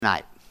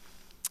Night.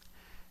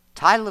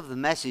 Title of the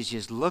message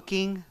is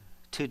Looking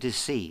to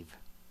Deceive.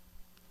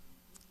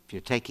 If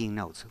you're taking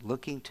notes,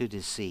 looking to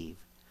deceive.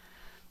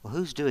 Well,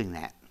 who's doing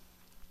that?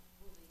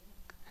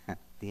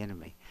 The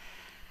enemy.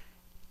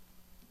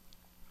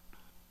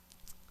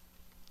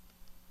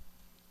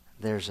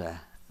 There's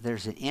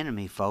an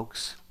enemy,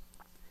 folks,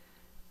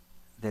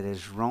 that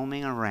is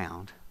roaming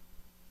around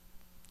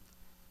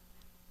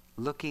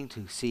looking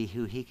to see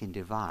who he can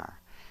devour.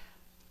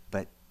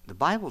 But the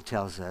Bible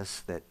tells us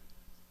that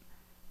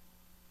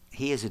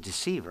he is a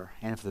deceiver.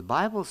 And if the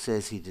Bible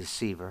says he's a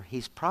deceiver,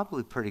 he's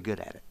probably pretty good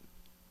at it.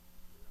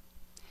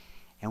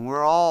 And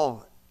we're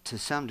all, to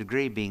some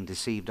degree, being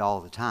deceived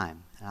all the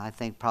time. And I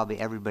think probably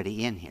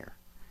everybody in here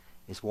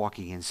is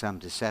walking in some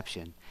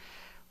deception.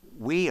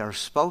 We are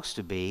supposed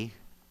to be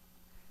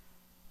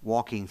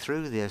walking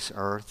through this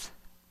earth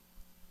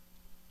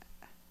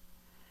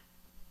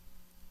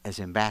as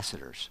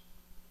ambassadors.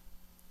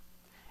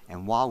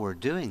 And while we're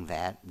doing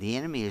that, the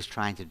enemy is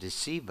trying to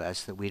deceive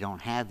us that we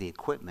don't have the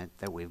equipment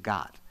that we've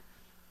got.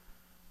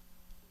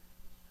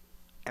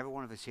 Every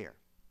one of us here.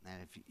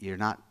 And if you're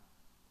not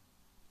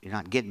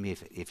getting me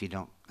if you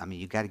don't,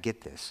 you got to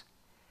get this.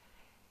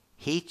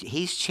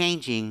 He's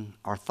changing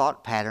our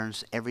thought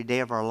patterns every day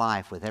of our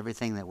life with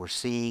everything that we're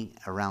seeing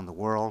around the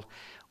world.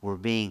 We're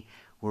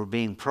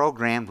being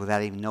programmed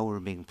without even knowing we're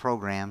being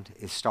programmed.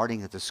 It's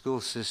starting at the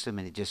school system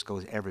and it just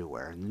goes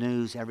everywhere.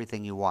 News,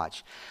 everything you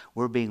watch.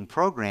 We're being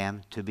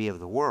programmed to be of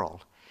the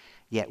world,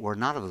 yet we're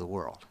not of the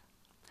world.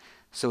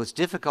 So it's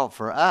difficult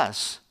for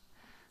us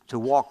to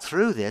walk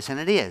through this, and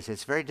it is.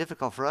 It's very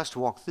difficult for us to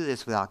walk through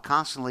this without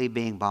constantly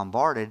being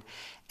bombarded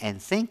and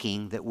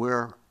thinking that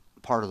we're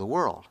part of the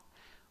world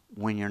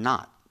when you're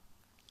not.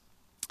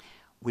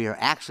 We are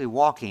actually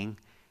walking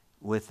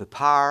with the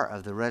power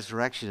of the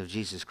resurrection of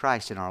Jesus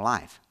Christ in our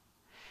life.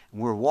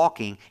 We're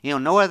walking,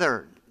 no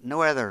other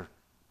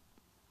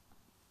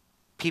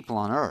people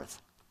on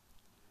earth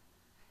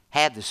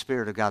have the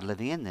Spirit of God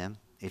living in them.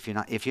 If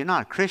you're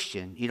not a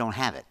Christian, you don't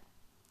have it.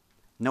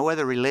 No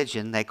other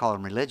religion, they call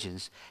them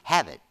religions,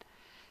 have it.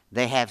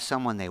 They have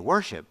someone they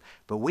worship,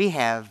 but we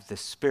have the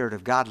Spirit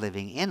of God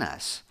living in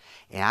us.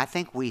 And I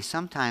think we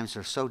sometimes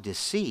are so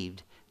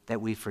deceived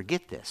that we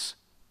forget this.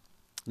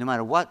 No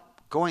matter what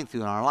going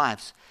through in our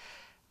lives,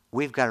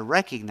 we've got to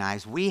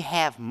recognize we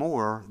have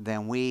more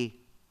than we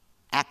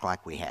act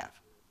like we have.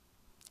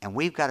 And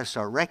we've got to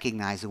start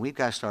recognizing, we've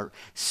got to start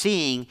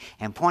seeing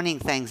and pointing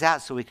things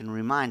out so we can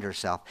remind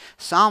ourselves.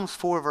 Psalms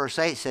 4 verse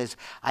 8 says,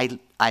 I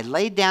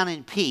lay down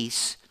in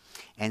peace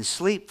and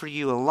sleep for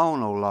you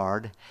alone, O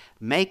Lord.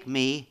 Make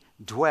me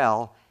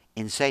dwell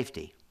in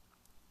safety.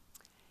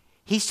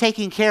 He's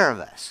taking care of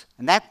us.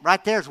 And that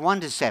right there is one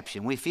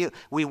deception.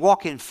 We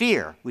walk in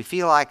fear. We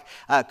feel like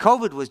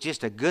COVID was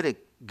just a good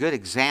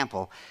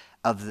example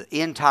of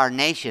the entire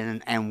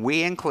nation, and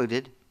we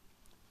included,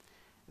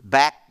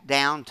 back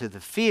down to the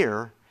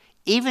fear,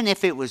 even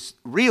if it was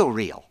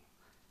real,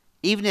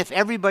 even if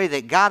everybody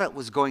that got it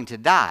was going to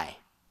die,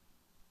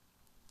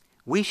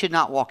 we should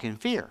not walk in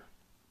fear.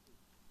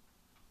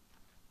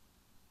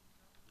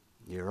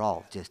 You're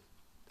all just,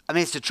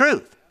 it's the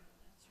truth.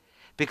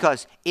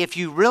 Because if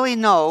we really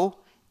know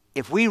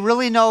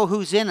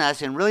who's in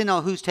us and really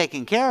know who's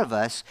taking care of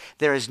us,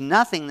 there is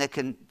nothing that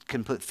can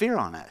put fear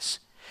on us.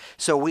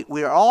 So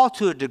we are all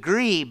to a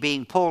degree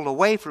being pulled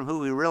away from who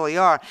we really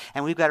are,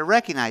 and we've got to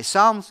recognize.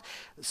 Psalms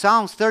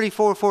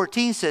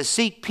 34:14 says,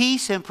 seek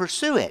peace and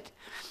pursue it.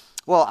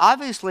 Well,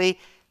 obviously,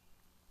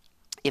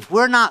 if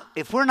we're not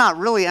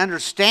really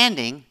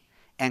understanding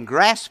and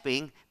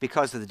grasping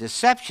because of the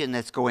deception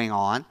that's going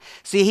on,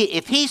 see,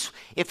 if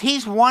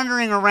he's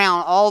wandering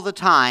around all the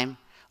time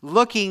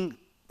looking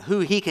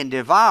who he can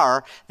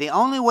devour, the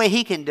only way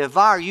he can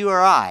devour you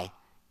or I,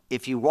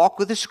 if you walk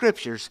with the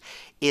Scriptures,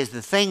 is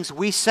the things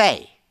we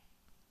say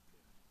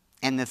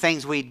and the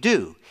things we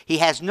do. He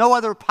has no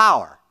other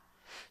power.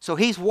 So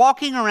he's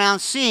walking around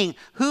seeing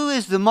who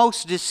is the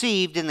most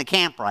deceived in the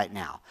camp right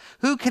now.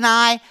 Who can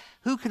I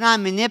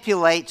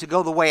manipulate to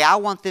go the way I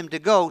want them to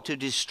go, to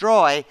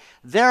destroy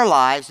their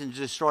lives and to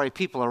destroy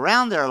people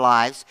around their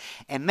lives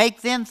and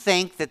make them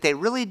think that they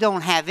really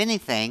don't have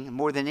anything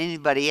more than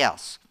anybody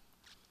else?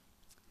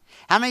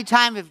 How many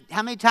times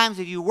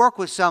have you worked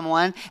with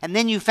someone and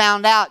then you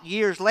found out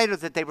years later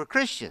that they were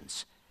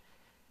Christians?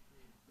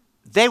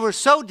 They were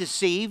so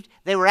deceived,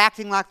 they were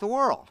acting like the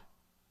world.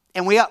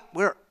 And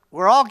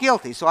we're all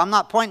guilty, so I'm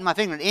not pointing my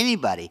finger at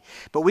anybody.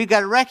 But we've got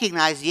to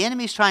recognize the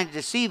enemy's trying to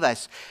deceive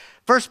us.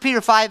 1 Peter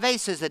 5:8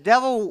 says, the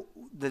devil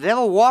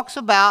walks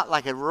about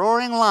like a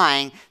roaring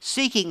lion,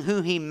 seeking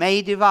whom he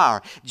may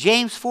devour.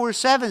 James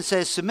 4:7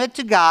 says, submit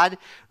to God,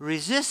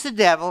 resist the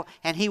devil,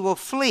 and he will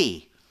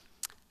flee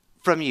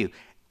from you.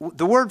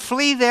 The word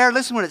flee there,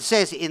 listen what it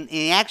says in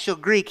the actual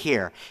Greek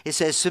here. It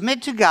says,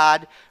 submit to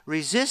God,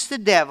 resist the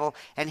devil,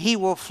 and he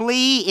will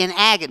flee in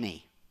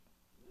agony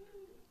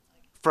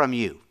from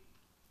you.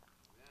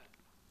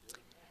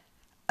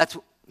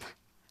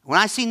 When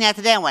I seen that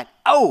today, I went,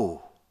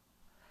 oh.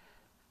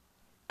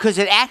 Because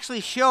it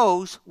actually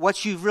shows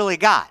what you've really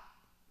got.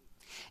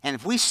 And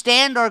if we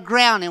stand our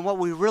ground in what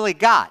we really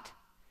got,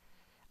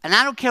 and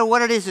I don't care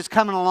what it is that's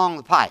coming along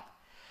the pipe,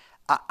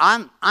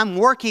 I'm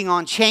working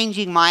on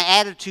changing my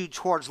attitude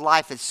towards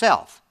life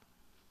itself.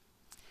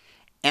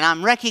 And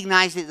I'm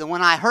recognizing that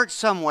when I hurt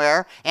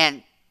somewhere,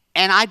 and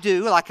I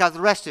do, like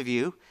the rest of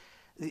you,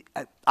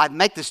 I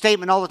make the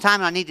statement all the time,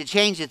 and I need to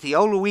change it. The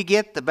older we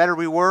get, the better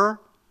we were.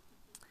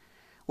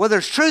 Well,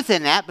 there's truth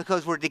in that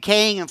because we're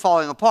decaying and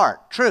falling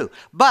apart. True.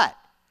 But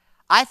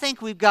I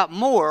think we've got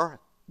more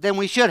than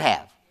we should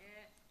have.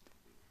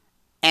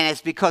 And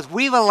it's because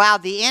we've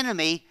allowed the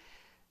enemy.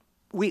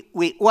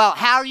 Well,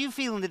 how are you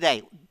feeling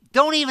today?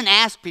 Don't even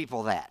ask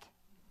people that.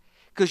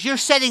 Because you're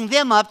setting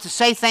them up to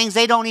say things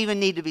they don't even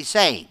need to be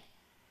saying.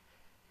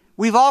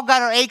 We've all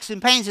got our aches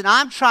and pains, and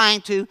I'm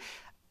trying to,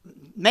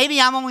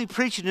 maybe I'm only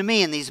preaching to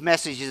me in these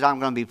messages I'm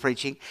going to be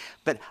preaching,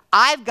 but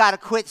I've got to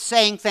quit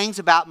saying things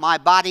about my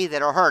body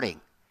that are hurting.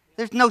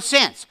 There's no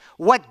sense.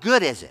 What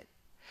good is it?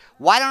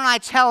 Why don't I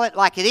tell it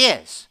like it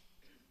is?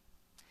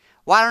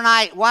 Why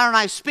don't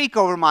I speak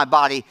over my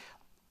body?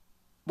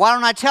 Why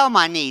don't I tell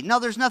my knee, no,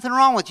 there's nothing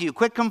wrong with you,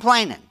 quit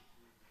complaining?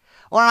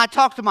 Why don't I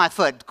talk to my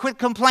foot, quit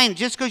complaining?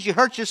 Just because you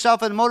hurt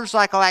yourself in a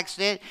motorcycle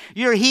accident,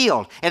 you're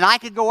healed. And I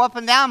could go up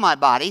and down my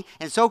body,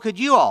 and so could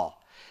you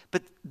all.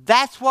 But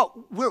that's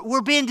what,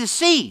 we're being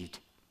deceived.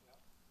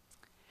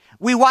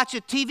 We watch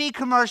a TV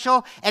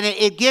commercial, and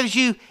it gives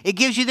you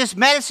this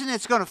medicine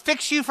that's going to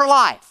fix you for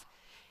life.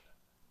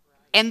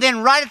 And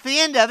then right at the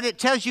end of it, it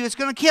tells you it's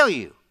going to kill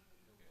you.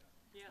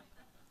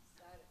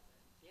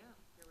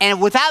 And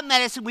without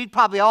medicine, we'd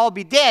probably all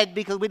be dead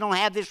because we don't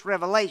have this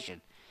revelation.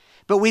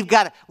 But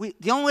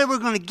the only way we're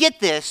going to get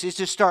this is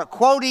to start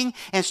quoting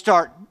and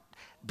start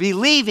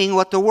believing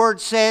what the Word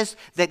says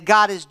that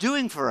God is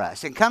doing for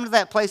us. And come to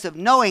that place of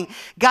knowing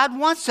God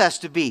wants us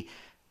to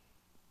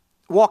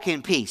walk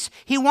in peace.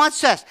 He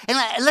wants us. And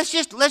let's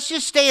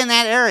just stay in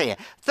that area.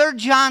 3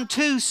 John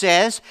 2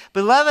 says,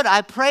 Beloved,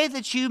 I pray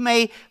that you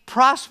may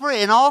prosper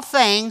in all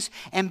things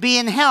and be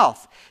in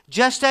health,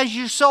 just as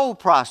your soul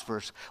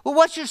prospers. Well,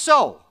 what's your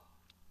soul?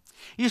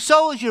 Your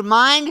soul is your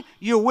mind,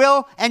 your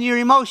will, and your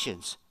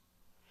emotions.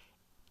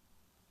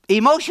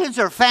 Emotions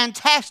are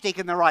fantastic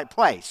in the right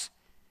place.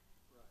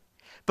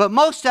 But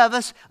most of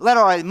us let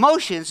our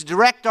emotions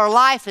direct our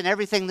life and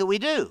everything that we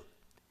do.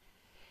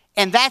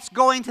 And that's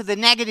going to the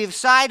negative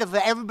side of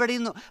everybody.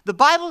 The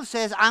Bible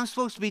says I'm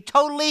supposed to be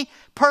totally,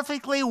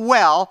 perfectly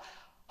well,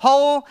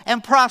 whole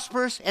and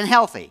prosperous and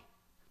healthy.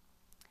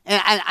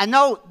 And I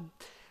know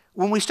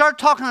when we start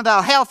talking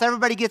about health,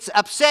 everybody gets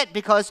upset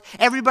because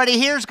everybody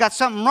here's got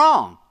something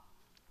wrong.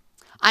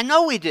 I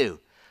know we do.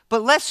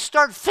 But let's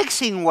start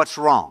fixing what's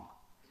wrong.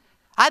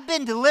 I've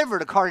been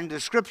delivered, according to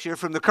Scripture,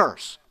 from the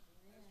curse.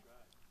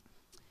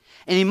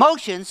 And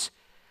emotions,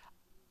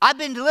 I've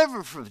been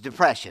delivered from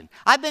depression.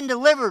 I've been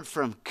delivered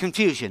from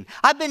confusion.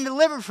 I've been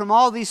delivered from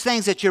all these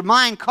things that your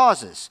mind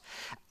causes.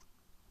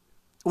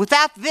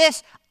 Without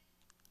this,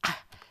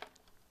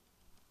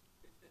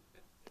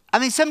 I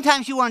mean,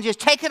 sometimes you want to just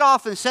take it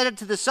off and set it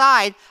to the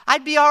side.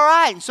 I'd be all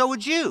right, and so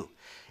would you.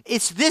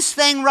 It's this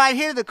thing right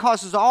here that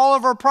causes all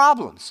of our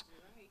problems.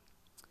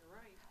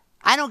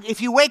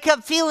 If you wake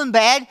up feeling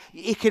bad,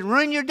 it can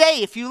ruin your day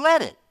if you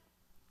let it.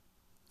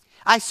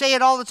 I say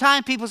it all the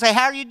time. People say,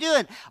 how are you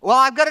doing? Well,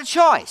 I've got a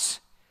choice.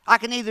 I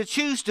can either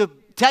choose to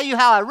tell you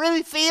how I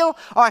really feel,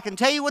 or I can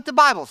tell you what the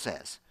Bible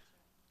says.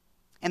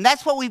 And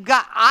that's what we've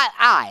got.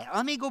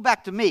 Let me go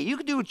back to me. You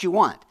can do what you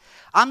want.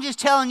 I'm just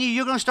telling you,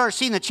 you're going to start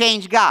seeing a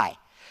changed guy.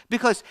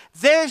 Because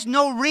there's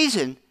no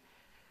reason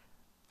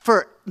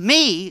for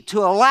me to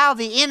allow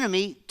the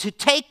enemy to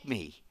take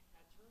me.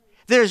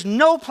 There's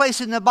no place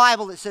in the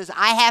Bible that says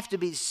I have to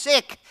be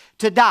sick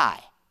to die.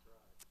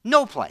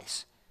 No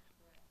place.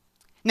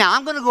 Now,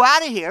 I'm going to go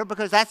out of here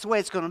because that's the way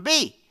it's going to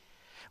be.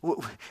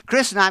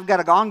 Chris and I have got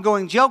an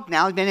ongoing joke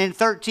now. He's been in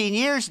 13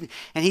 years,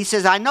 and he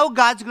says, I know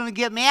God's going to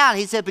get me out.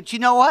 He said, but you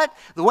know what?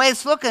 The way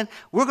it's looking,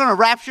 we're going to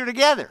rapture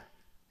together.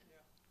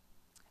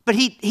 But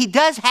he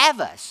does have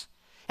us,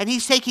 and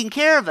he's taking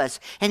care of us,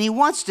 and he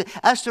wants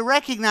us to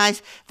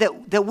recognize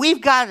that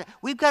we've got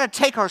to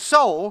take our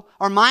soul,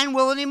 our mind,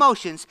 will, and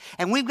emotions,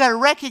 and we've got to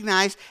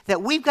recognize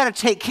that we've got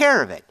to take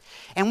care of it.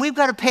 And we've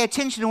got to pay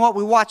attention to what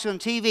we watch on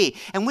TV.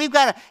 And we've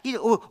got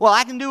to, well,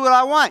 I can do what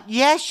I want.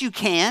 Yes, you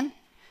can.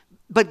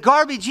 But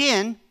garbage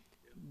in,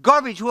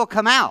 garbage will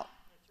come out.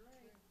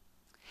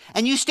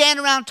 And you stand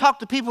around and talk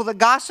to people that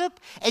gossip,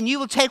 and you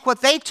will take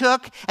what they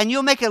took, and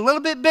you'll make it a little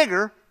bit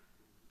bigger,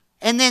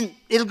 and then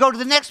it'll go to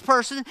the next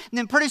person, and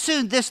then pretty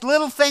soon this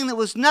little thing that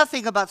was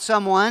nothing about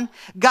someone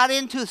got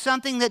into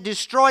something that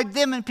destroyed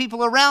them and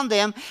people around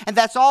them, and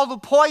that's all the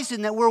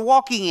poison that we're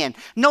walking in.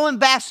 No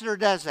ambassador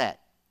does that.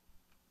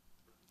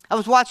 I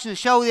was watching a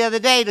show the other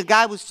day. The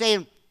guy was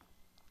saying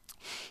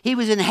he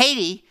was in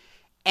Haiti,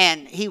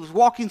 and he was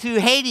walking through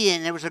Haiti,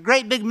 and there was a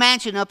great big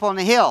mansion up on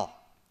the hill.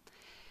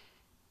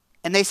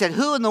 And they said,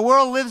 who in the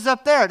world lives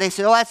up there? They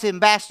said, oh, that's the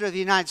ambassador of the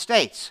United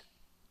States.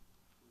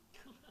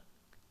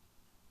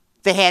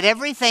 They had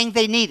everything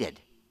they needed.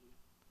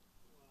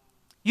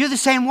 You're the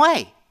same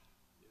way.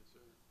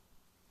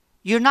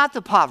 You're not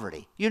the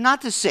poverty. You're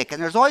not the sick.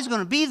 And there's always going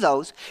to be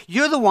those.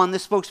 You're the one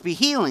that's supposed to be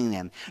healing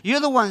them.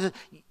 You're the one that,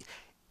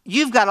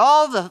 you've got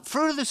all the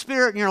fruit of the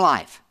Spirit in your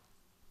life.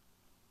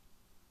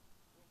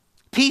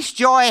 Peace,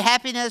 joy,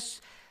 happiness,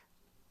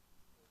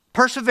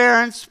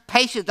 perseverance,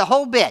 patience, the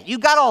whole bit. You've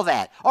got all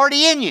that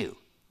already in you.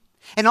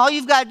 And all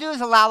you've got to do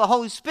is allow the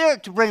Holy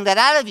Spirit to bring that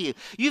out of you.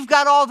 You've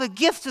got all the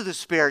gifts of the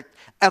Spirit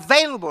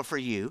available for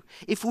you.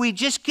 If we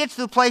just get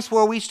to the place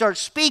where we start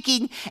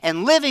speaking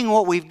and living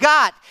what we've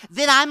got,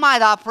 then I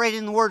might operate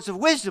in the words of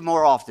wisdom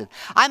more often.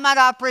 You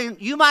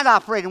might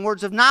operate in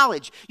words of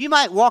knowledge. You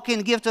might walk in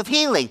the gift of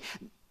healing.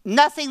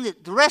 Nothing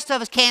that the rest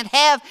of us can't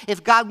have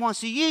if God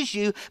wants to use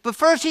you. But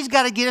first, He's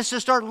got to get us to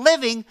start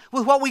living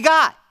with what we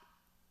got.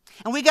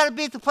 And we got to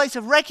be at the place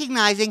of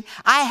recognizing,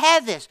 I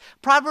have this.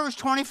 Proverbs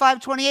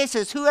 25:28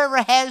 says,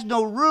 whoever has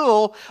no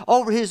rule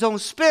over his own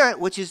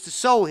spirit, which is the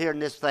soul here in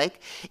this thing,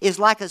 is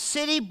like a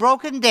city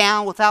broken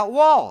down without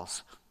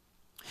walls.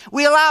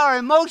 We allow our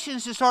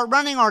emotions to start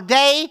running our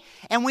day,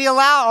 and we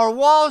allow our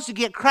walls to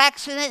get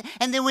cracks in it,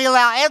 and then we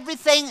allow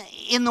everything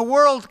in the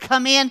world to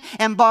come in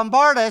and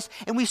bombard us,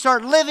 and we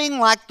start living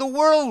like the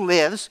world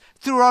lives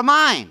through our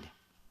mind.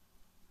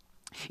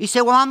 You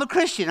say, well, I'm a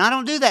Christian. I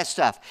don't do that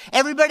stuff.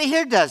 Everybody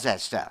here does that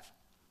stuff.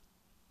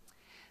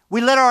 We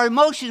let our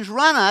emotions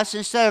run us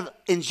instead of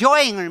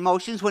enjoying our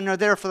emotions when they're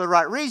there for the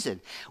right reason.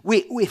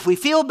 If we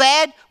feel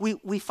bad,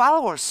 we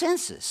follow our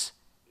senses.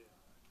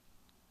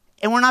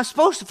 And we're not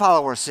supposed to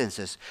follow our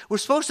senses. We're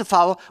supposed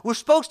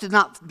to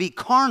not be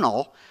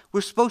carnal.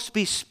 We're supposed to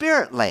be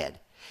Spirit-led.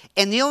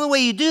 And the only way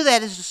you do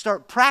that is to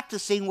start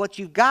practicing what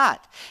you've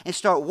got and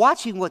start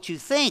watching what you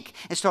think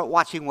and start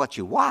watching what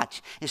you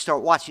watch and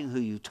start watching who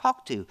you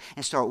talk to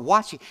and start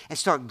watching and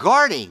start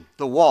guarding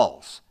the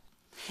walls.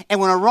 And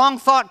when a wrong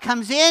thought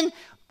comes in,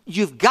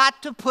 you've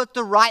got to put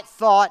the right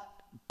thought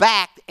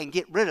back and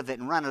get rid of it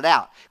and run it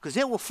out because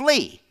it will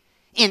flee.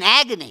 In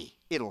agony,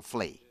 it'll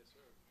flee.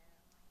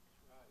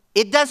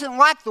 It doesn't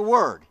like the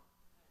word.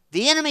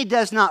 The enemy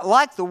does not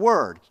like the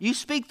word. You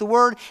speak the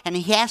word and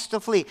he has to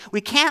flee. We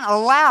can't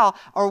allow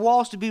our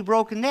walls to be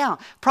broken down.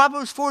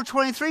 Proverbs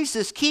 4:23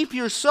 says, keep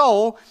your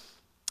soul.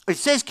 It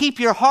says keep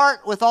your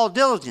heart with all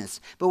diligence.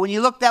 But when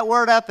you look that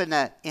word up in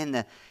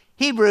the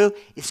Hebrew,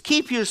 it's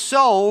keep your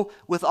soul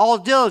with all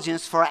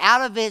diligence, for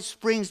out of it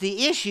springs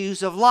the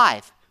issues of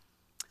life.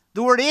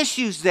 The word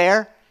issues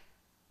there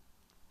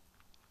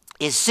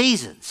is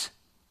seasons.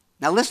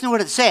 Now listen to what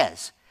it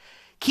says.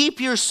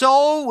 Keep your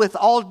soul with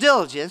all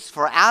diligence,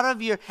 for out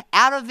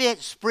of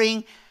it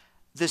spring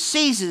the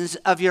seasons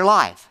of your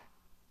life.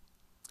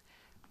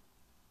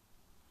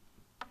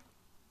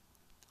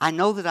 I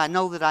know that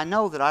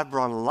I've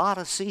brought a lot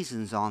of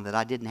seasons on that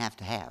I didn't have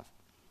to have.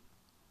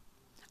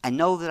 I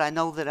know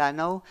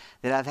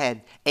that I've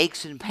had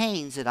aches and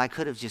pains that I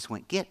could have just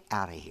went, get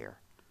out of here.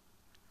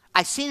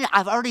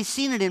 I've already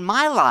seen it in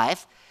my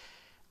life.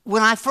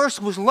 When I first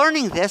was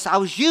learning this, I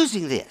was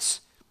using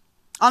this.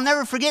 I'll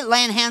never forget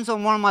laying hands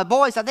on one of my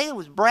boys. I think it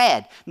was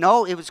Brad.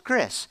 No, it was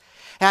Chris.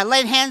 And I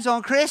laid hands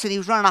on Chris, and he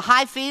was running a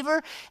high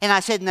fever. And I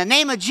said, in the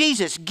name of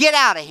Jesus, get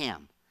out of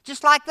him.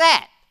 Just like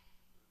that.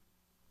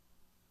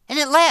 And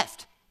it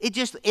left. It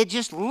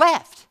just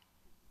left.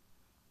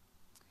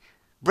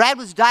 Brad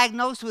was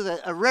diagnosed with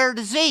a rare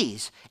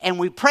disease. And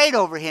we prayed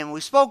over him.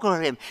 We spoke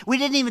over him. We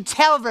didn't even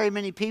tell very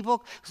many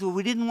people because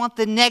we didn't want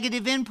the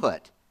negative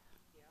input.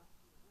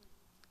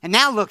 And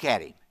now look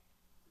at him.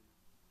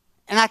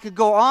 And I could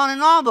go on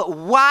and on, but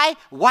why?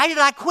 Why did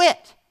I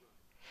quit?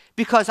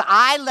 Because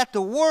I let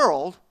the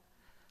world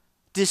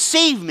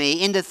deceive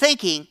me into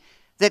thinking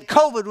that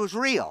COVID was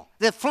real,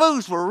 that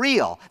flus were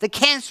real, that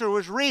cancer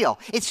was real.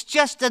 It's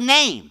just a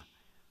name.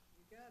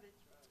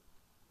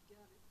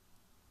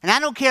 And I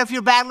don't care if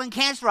you're battling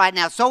cancer right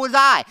now, so was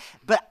I.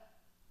 But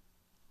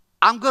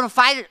I'm going to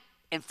fight it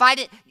and fight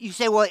it. You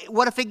say, well,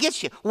 what if it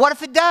gets you? What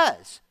if it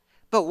does?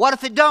 But what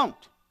if it don't?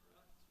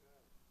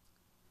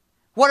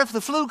 What if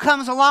the flu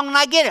comes along and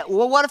I get it?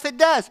 Well, what if it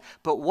does?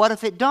 But what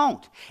if it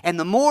don't? And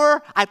the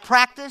more I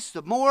practice,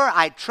 the more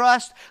I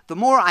trust, the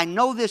more I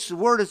know this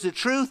word is the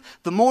truth,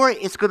 the more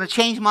it's going to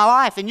change my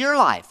life and your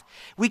life.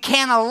 We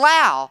can't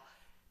allow,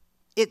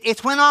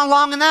 it's went on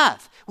long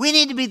enough. We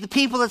need to be the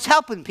people that's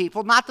helping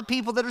people, not the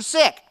people that are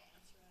sick.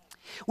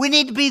 We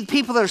need to be the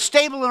people that are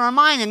stable in our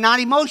mind and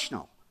not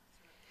emotional.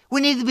 We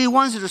need to be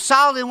ones that are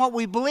solid in what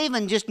we believe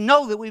and just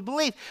know that we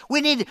believe.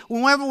 We need,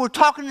 whenever we're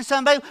talking to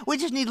somebody, we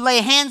just need to lay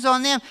hands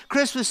on them.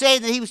 Chris was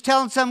saying that he was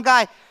telling some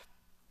guy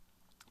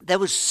that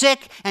was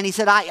sick, and he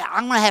said,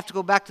 I'm going to have to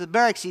go back to the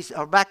barracks,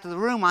 or back to the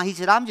room. He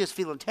said, I'm just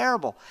feeling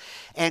terrible.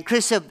 And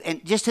Chris said,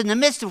 and just in the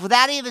midst of,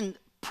 without even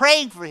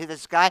praying for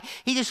this guy,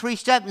 he just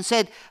reached up and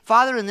said,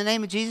 Father, in the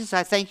name of Jesus,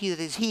 I thank you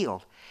that he's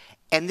healed.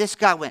 And this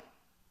guy went,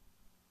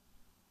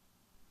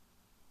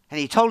 and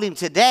he told him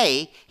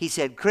today, he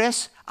said,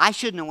 Chris, I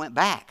shouldn't have went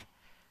back.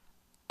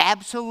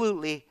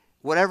 Absolutely,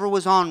 whatever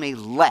was on me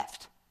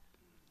left.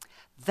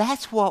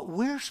 That's what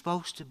we're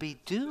supposed to be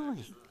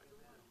doing.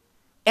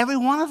 Every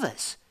one of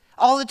us.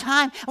 all the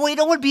time. Well, you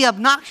don't want to be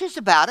obnoxious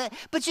about it,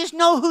 but just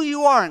know who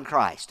you are in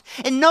Christ.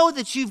 And know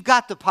that you've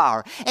got the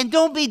power. And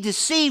don't be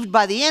deceived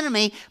by the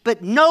enemy,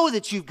 but know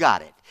that you've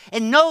got it.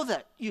 And know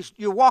that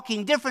you're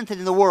walking different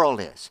than the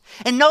world is.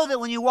 And know that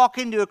when you walk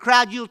into a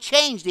crowd, you'll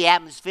change the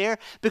atmosphere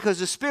because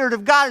the Spirit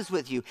of God is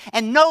with you.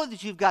 And know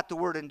that you've got the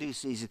word in due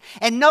season.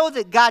 And know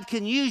that God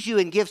can use you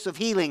in gifts of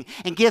healing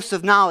and gifts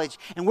of knowledge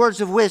and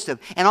words of wisdom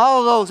and all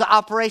of those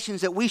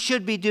operations that we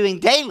should be doing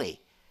daily.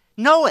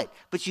 Know it,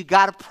 but you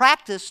got to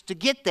practice to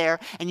get there,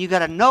 and you got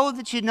to know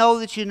that you know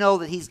that you know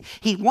that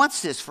He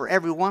wants this for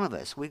every one of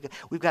us.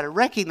 We've got to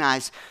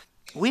recognize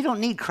we don't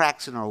need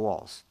cracks in our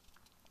walls.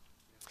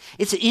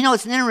 It's an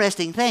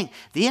interesting thing.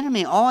 The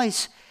enemy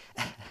always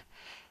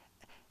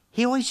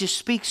just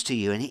speaks to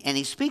you, and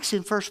he speaks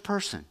in first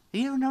person.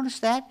 Have you ever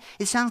noticed that?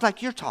 It sounds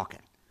like you're talking.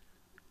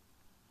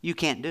 You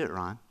can't do it,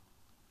 Ron.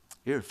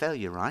 You're a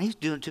failure, Ron. He's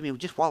doing it to me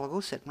just a while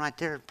ago, sitting right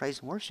there in praise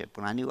and worship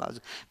when I knew I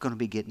was going to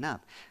be getting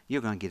up.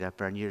 You're going to get up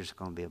there, and you're just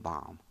going to be a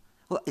bomb.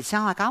 Well, it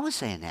sounded like I was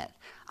saying that.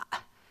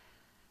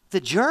 The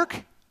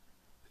jerk?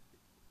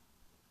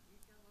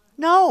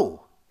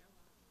 No.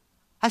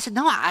 I said,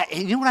 no.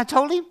 You know what I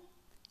told him?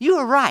 You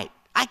were right.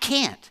 I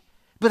can't.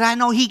 But I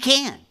know he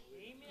can.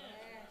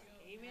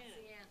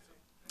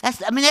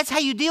 That's how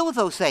you deal with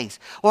those things.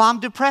 Well, I'm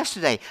depressed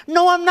today.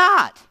 No, I'm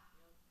not.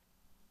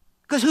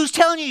 Because who's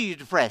telling you you're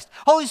depressed?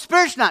 Holy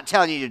Spirit's not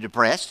telling you you're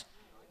depressed.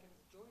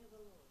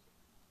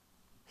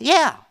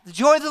 Yeah, the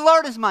joy of the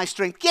Lord is my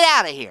strength. Get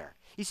out of here.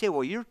 You say,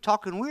 well, you're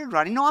talking weird,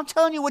 Ronnie. No, I'm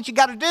telling you what you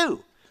got to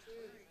do.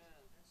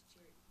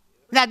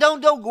 Now,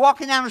 don't go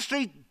walking down the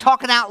street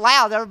talking out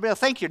loud. Everybody will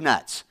think you're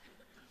nuts.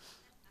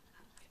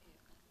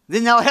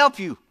 Then they'll help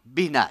you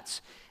be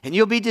nuts. And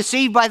you'll be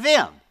deceived by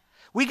them.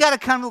 We got to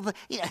come up with,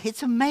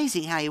 it's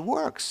amazing how he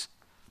works.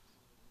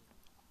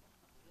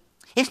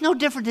 It's no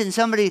different than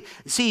somebody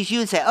sees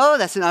you and say, oh,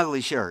 that's an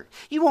ugly shirt.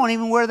 You won't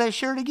even wear that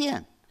shirt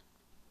again.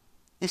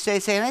 Instead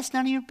of saying, that's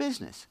none of your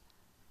business.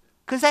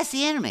 Because that's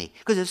the enemy.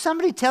 Because if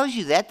somebody tells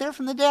you that, they're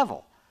from the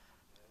devil.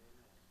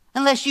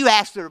 Unless you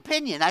ask their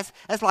opinion.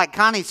 That's like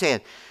Connie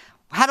said,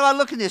 how do I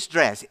look in this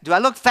dress? Do I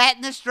look fat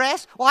in this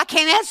dress? Well, I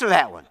can't answer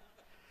that one.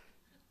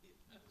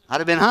 I'd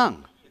have been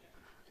hung.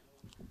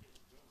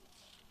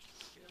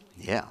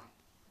 Yeah.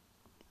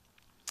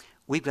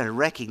 We've got to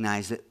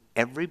recognize that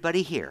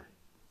everybody here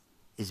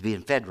is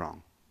being fed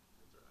wrong.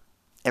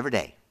 Every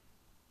day.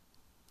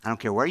 I don't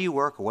care where you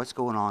work or what's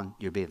going on,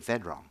 you're being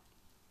fed wrong.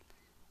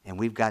 And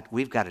we've got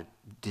to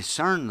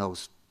discern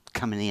those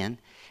coming in,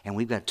 and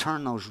we've got to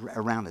turn those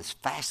around as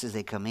fast as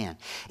they come in.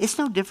 It's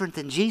no different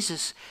than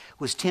Jesus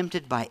was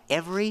tempted by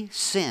every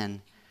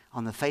sin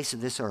on the face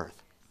of this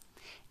earth.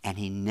 And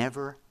he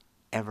never,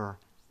 ever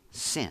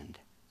sinned.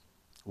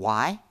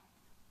 Why?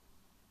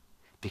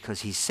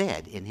 Because he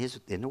said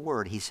in the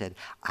word, he said,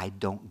 I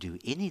don't do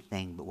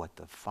anything but what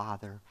the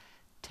Father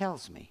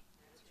tells me.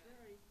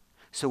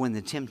 So when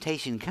the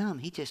temptation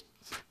comes, it's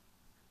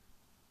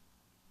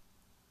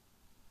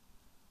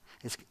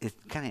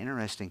kind of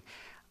interesting.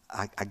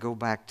 I go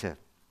back to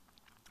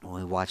when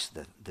we watched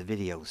the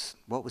videos.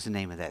 What was the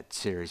name of that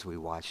series we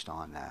watched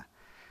on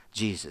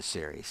Jesus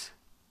series?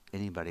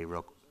 Anybody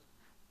wrote?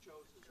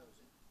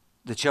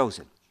 The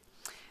Chosen.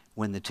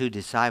 When the two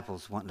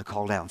disciples wanted to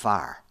call down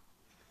fire.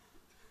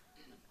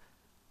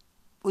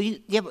 Well,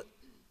 but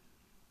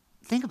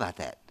think about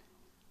that.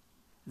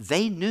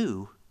 They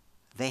knew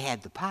they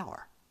had the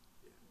power.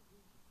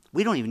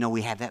 We don't even know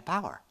we have that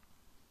power.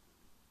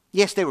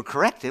 Yes, they were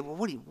corrected. Well,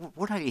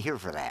 what are you here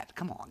for that?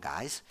 Come on,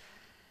 guys.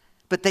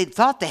 But they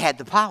thought they had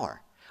the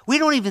power. We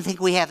don't even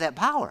think we have that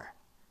power.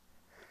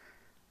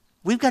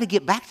 We've got to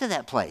get back to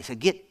that place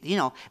and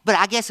but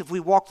I guess if we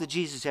walk with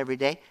Jesus every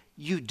day,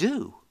 you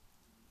do.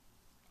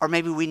 Or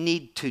maybe we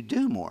need to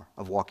do more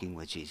of walking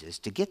with Jesus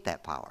to get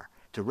that power,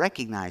 to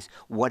recognize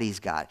what he's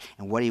got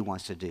and what he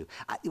wants to do.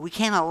 We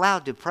can't allow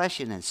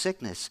depression and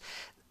sickness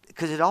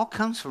because it all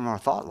comes from our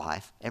thought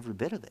life, every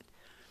bit of it.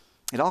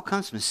 It all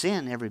comes from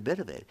sin, every bit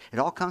of it. It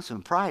all comes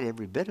from pride,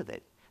 every bit of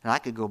it. And I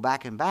could go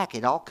back and back.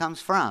 It all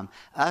comes from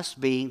us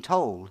being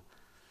told.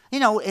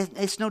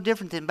 It's no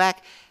different than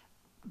back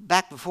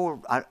before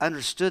I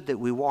understood that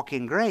we walk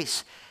in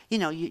grace.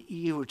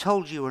 You were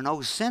told you were an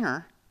old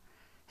sinner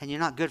and you're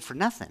not good for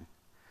nothing.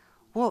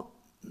 Well,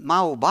 my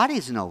old body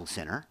is an old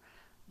sinner,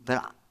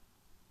 but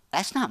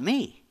that's not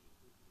me.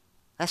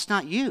 That's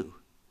not you.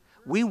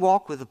 We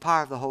walk with the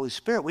power of the Holy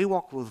Spirit. We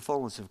walk with the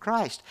fullness of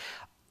Christ.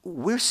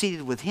 We're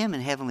seated with him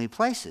in heavenly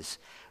places.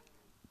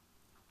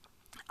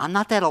 I'm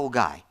not that old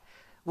guy.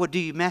 Well, do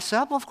you mess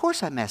up? Well, of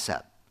course I mess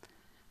up.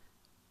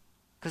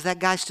 Because that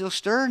guy's still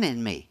stirring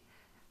in me.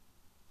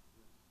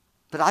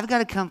 But I've got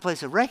to come to a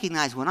place of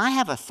recognize when I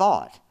have a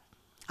thought.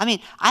 I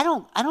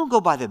don't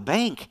go by the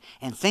bank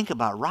and think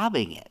about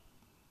robbing it.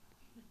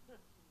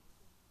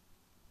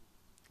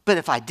 But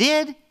if I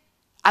did,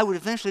 I would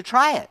eventually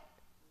try it.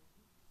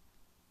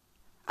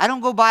 I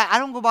don't go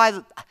by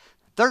the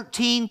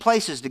 13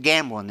 places to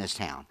gamble in this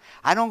town.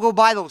 I don't go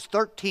by those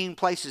 13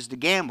 places to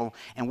gamble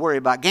and worry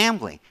about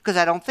gambling because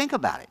I don't think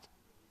about it.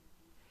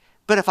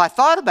 But if I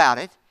thought about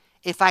it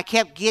if I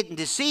kept getting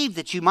deceived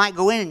that you might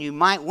go in and you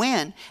might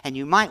win, and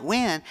you might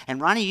win, and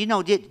Ronnie, you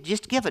know,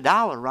 just give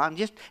 $1, Ron,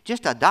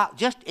 just a dollar,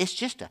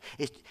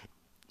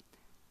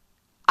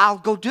 I'll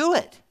go do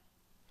it.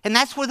 And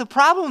that's where the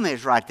problem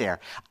is right there.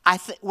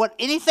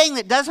 Anything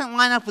that doesn't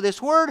line up with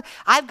this word,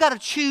 I've got to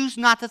choose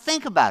not to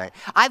think about it.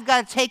 I've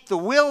got to take the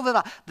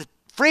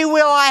free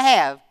will I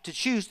have to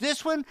choose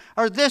this one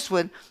or this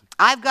one.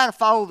 I've got to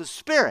follow the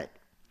Spirit.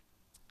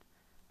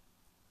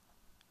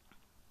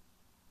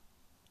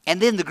 And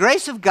then the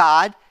grace of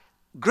God,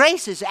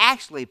 grace is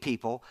actually,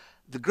 people,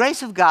 the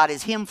grace of God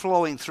is Him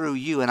flowing through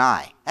you and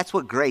I. That's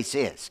what grace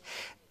is.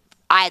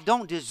 I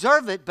don't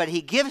deserve it, but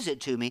He gives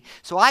it to me.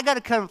 So I got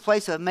to come to a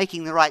place of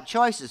making the right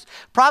choices.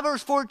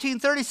 Proverbs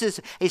 14:30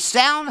 says, a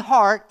sound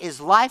heart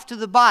is life to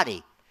the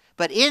body,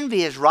 but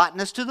envy is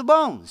rottenness to the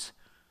bones.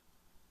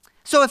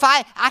 So if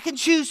I can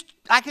choose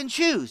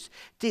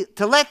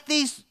to let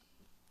these,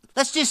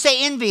 let's just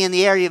say envy in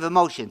the area of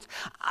emotions.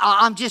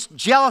 I'm just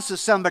jealous of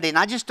somebody and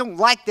I just don't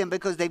like them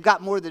because they've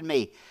got more than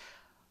me.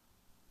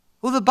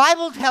 Well, the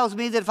Bible tells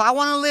me that if I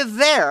want to live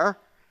there,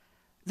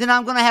 then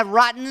I'm going to have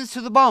rottenness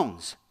to the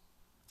bones.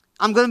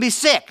 I'm going to be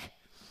sick.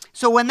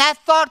 So when that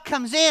thought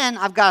comes in,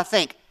 I've got to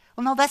think,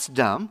 well, no, that's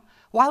dumb.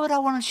 Why would I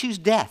want to choose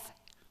death?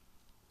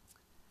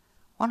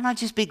 Why don't I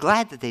just be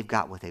glad that they've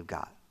got what they've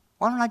got?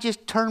 Why don't I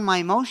just turn my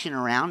emotion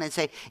around and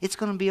say, it's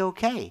going to be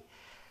okay?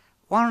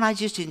 Why don't I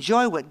just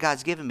enjoy what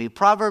God's given me?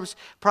 Proverbs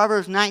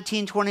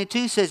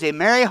 19:22 says, a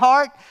merry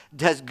heart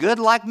does good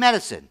like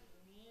medicine,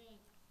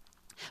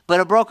 but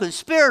a broken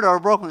spirit or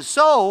a broken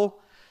soul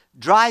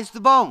dries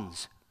the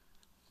bones.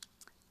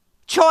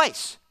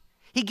 Choice.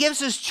 He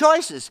gives us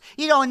choices.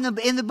 You know, in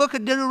the book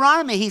of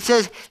Deuteronomy, he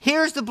says,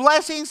 here's the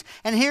blessings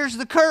and here's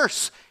the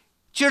curse.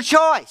 It's your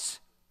choice.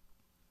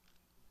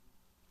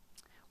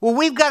 Well,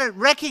 we've got to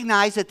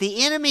recognize that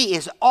the enemy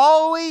is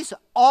always,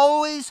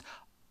 always,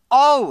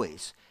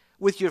 always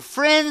with your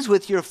friends,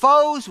 with your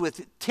foes,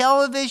 with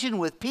television,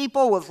 with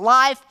people, with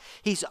life.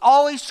 He's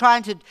always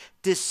trying to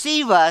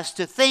deceive us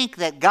to think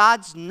that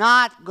God's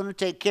not going to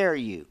take care of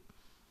you.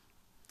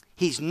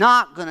 He's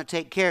not going to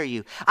take care of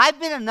you.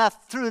 I've been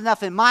through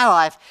enough in my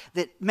life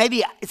that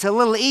maybe it's a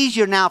little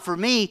easier now for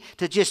me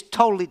to just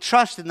totally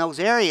trust in those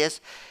areas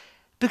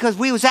because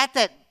we was at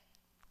that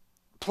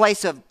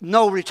place of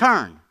no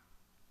return.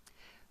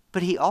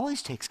 But He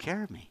always takes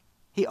care of me.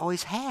 He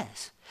always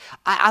has.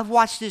 I've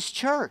watched this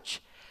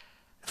church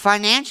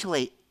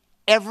financially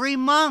every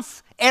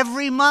month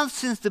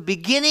since the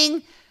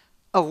beginning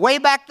of way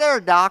back there,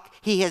 Doc.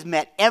 He has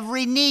met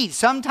every need.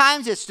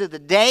 Sometimes it's to the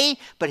day,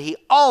 but He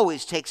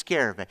always takes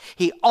care of it.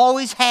 He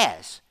always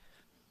has.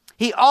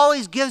 He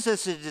always gives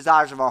us the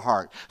desires of our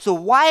heart. So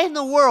why in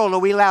the world are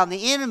we allowing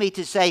the enemy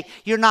to say,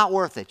 you're not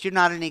worth it, you're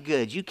not any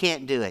good, you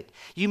can't do it.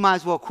 You might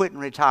as well quit and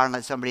retire and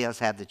let somebody else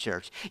have the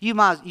church. You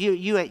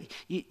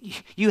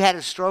had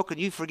a stroke and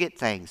you forget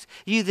things.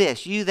 You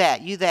this, you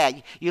that, you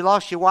that. You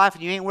lost your wife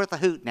and you ain't worth a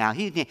hoot now.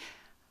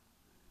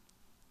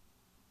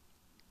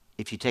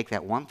 If you take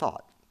that one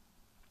thought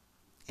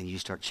and you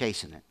start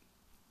chasing it,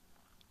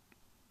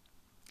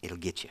 it'll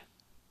get you.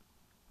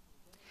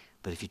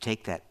 But if you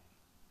take that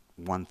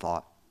one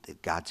thought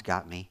that God's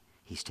got me,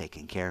 He's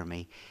taking care of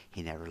me,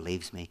 He never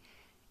leaves me,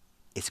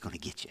 it's going to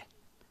get you.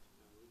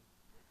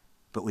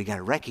 But we got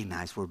to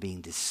recognize we're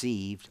being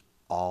deceived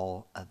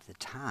all of the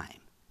time.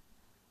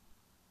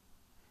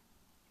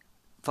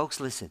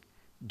 Folks, listen,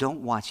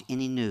 don't watch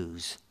any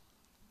news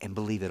and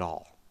believe it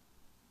all.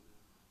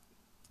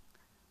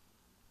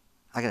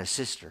 I got a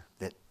sister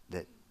that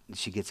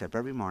she gets up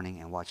every morning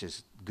and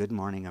watches Good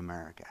Morning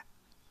America.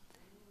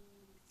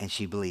 And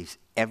she believes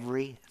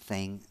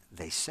everything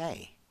they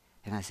say.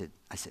 And I said,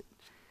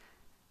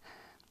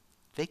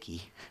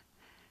 Vicki,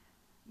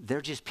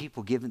 they're just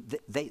people giving,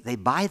 they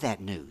buy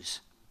that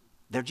news.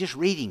 They're just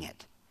reading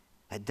it.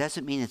 That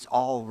doesn't mean it's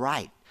all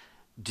right.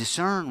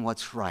 Discern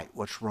what's right,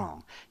 what's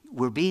wrong.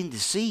 We're being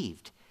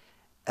deceived.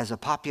 As a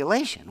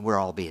population, we're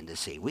all being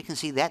deceived. We can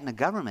see that in the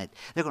government.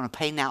 They're going to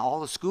pay now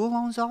all the school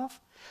loans off.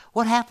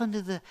 What happened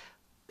to the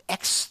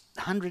X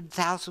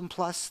 100,000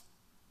 plus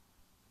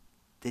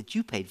that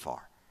you paid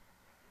for?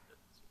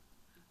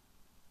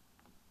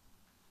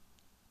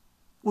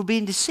 We're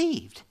being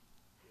deceived.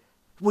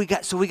 We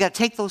got to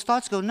take those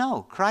thoughts and go,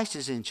 no, Christ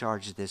is in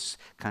charge of this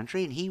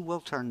country and He will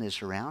turn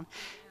this around.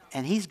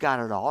 And He's got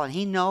it all, and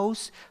He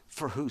knows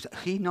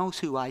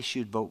who I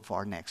should vote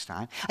for next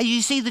time. And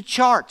you see the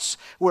charts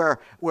where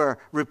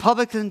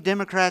Republican and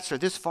Democrats are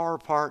this far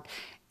apart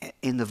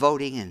in the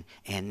voting,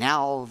 and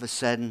now all of a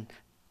sudden,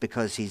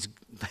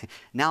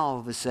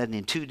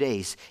 in 2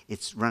 days,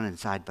 it's running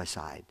side by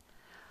side.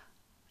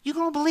 You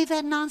going to believe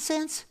that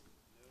nonsense?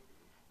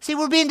 See,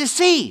 we're being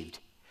deceived.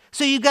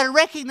 So you've got to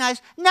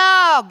recognize,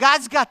 no,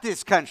 God's got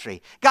this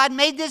country. God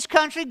made this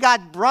country.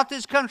 God brought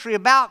this country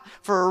about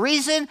for a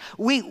reason.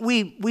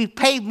 We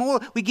pay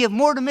more. We give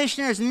more to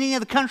missionaries than any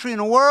other country in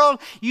the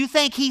world. You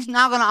think He's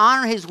not going to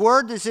honor His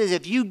word that says,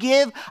 if you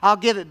give, I'll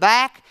give it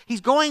back?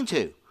 He's going to.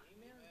 Amen.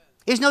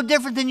 It's no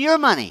different than your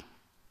money.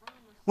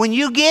 When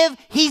you give,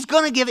 He's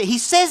going to give it. He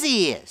says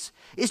He is.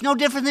 It's no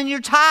different than your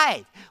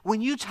tithe.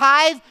 When you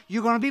tithe,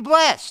 you're going to be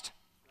blessed.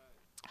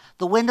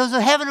 The windows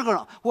of heaven are going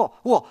to,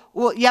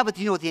 well, yeah, but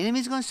you know what the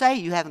enemy's going to say?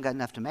 You haven't got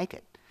enough to make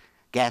it.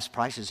 Gas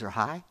prices are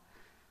high.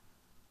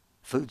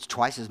 Food's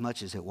twice as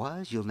much as it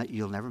was.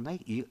 You'll never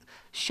make it.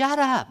 Shut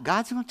up.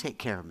 God's going to take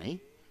care of me.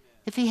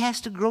 If he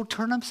has to grow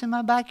turnips in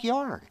my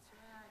backyard.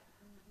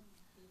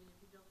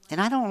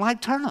 And I don't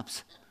like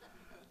turnips.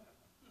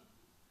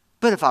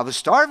 But if I was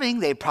starving,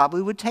 they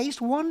probably would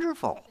taste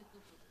wonderful.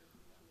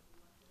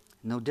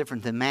 No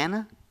different than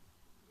manna.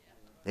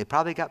 They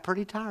probably got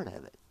pretty tired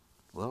of it.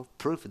 Well,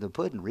 proof of the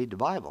pudding, read the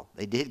Bible.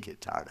 They did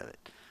get tired of it.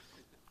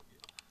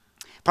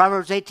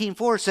 Proverbs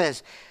 18:4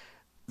 says,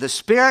 the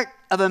spirit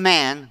of a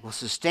man will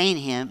sustain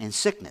him in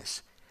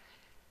sickness.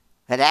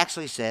 That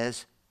actually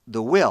says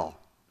the will,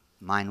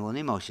 mind, will, and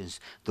emotions.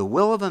 The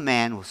will of a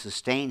man will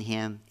sustain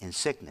him in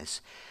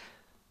sickness.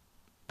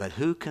 But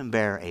who can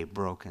bear a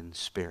broken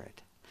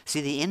spirit?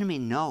 See, the enemy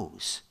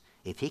knows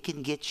if he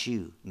can get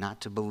you not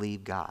to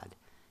believe God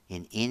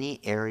in any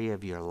area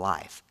of your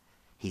life,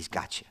 he's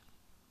got you.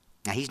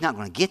 Now, he's not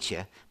going to get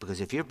you,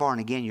 because if you're born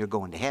again, you're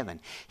going to heaven.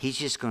 He's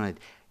just going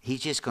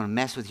to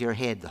mess with your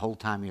head the whole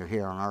time you're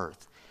here on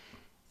earth.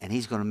 And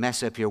he's going to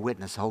mess up your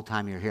witness the whole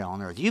time you're here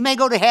on earth. You may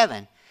go to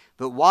heaven,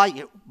 but while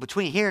you're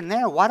between here and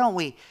there, why don't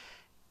we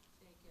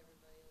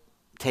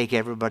take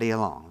everybody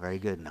along? Very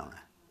good, Nona.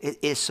 It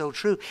is so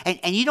true.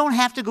 And you don't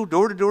have to go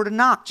door to door to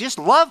knock. Just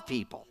love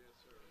people.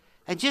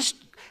 And just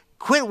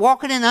quit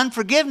walking in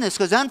unforgiveness,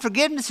 because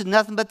unforgiveness is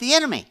nothing but the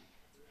enemy.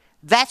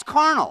 That's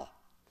carnal.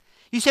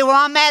 You say, well,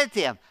 I'm mad at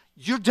them.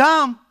 You're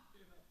dumb.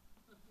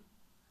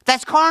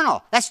 That's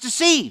carnal. That's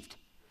deceived.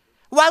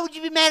 Why would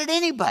you be mad at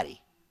anybody?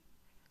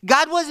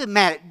 God wasn't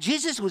mad at,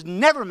 Jesus was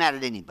never mad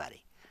at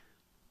anybody.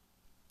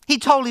 He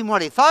told him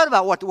what he thought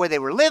about the way they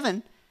were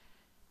living.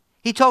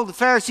 He told the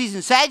Pharisees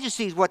and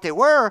Sadducees what they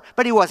were,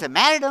 but he wasn't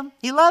mad at them.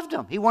 He loved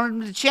them. He wanted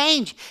them to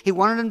change. He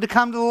wanted them to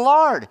come to the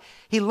Lord.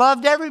 He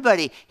loved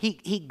everybody.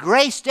 He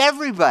graced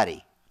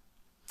everybody.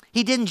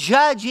 He didn't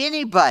judge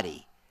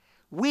anybody.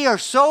 We are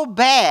so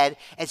bad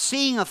at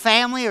seeing a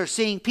family or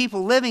seeing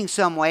people living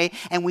some way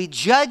and we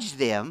judge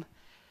them.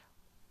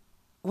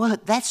 Well,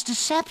 that's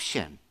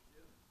deception.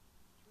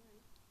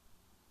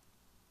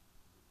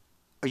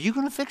 Are you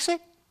going to fix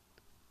it?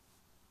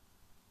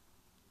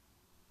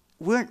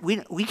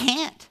 We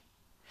can't.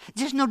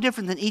 It's just no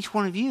different than each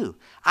one of you.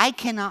 I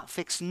cannot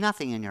fix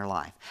nothing in your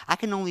life. I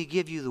can only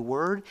give you the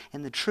word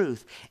and the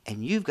truth,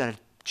 and you've got to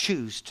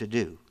choose to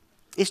do.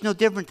 It's no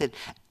different than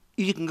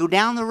you can go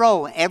down the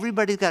road and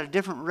everybody's got a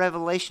different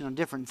revelation on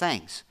different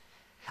things.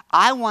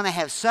 I want to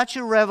have such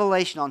a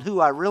revelation on who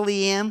I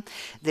really am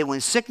that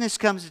when sickness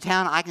comes to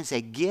town, I can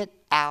say, get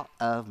out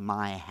of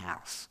my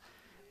house.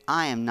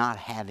 I am not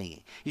having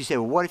it. You say,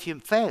 well, what if you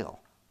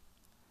fail?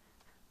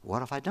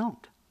 What if I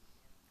don't?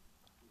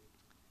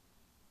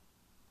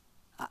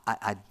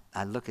 I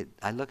look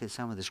at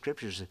some of the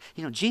scriptures.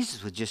 You know,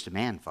 Jesus was just a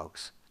man,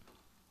 folks.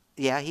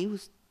 Yeah, he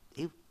was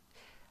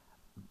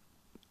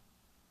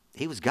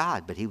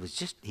God, but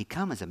he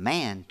come as a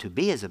man to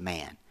be as a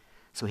man,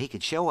 so he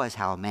could show us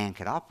how a man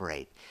could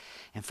operate.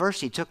 And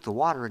first he took the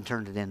water and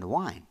turned it into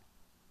wine.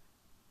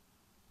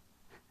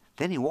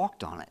 Then he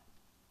walked on it.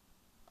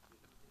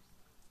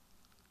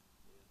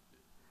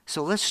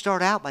 So let's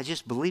start out by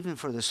just believing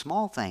for the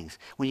small things.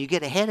 When you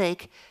get a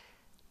headache,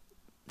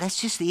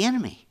 that's just the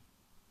enemy.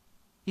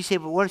 You say,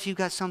 well, what if you've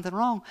got something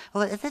wrong?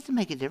 Well, that doesn't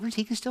make a difference.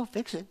 He can still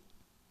fix it.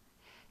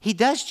 He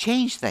does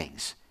change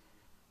things.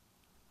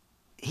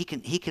 He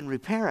can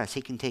repair us.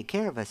 He can take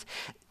care of us.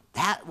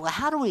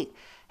 How do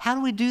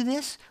we do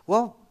this?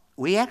 Well,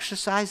 we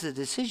exercise the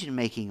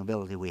decision-making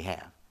ability we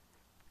have.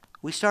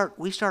 We start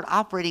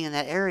operating in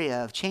that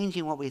area of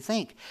changing what we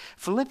think.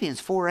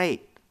 Philippians 4:8,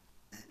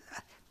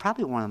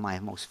 probably one of my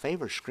most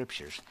favorite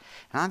scriptures.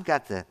 And I've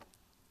got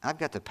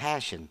the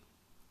Passion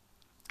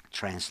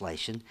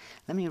translation.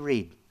 Let me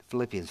read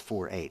Philippians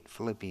 4:8.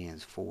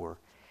 Philippians 4.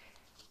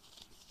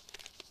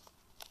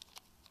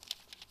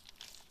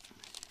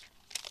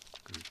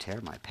 I'm going to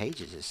tear my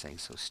pages. This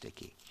thing's so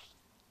sticky.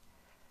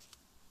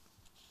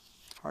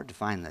 Hard to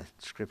find the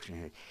scripture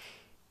here.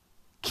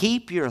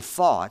 Keep your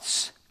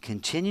thoughts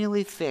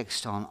continually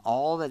fixed on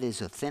all that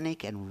is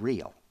authentic and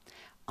real,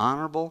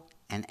 honorable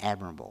and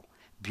admirable,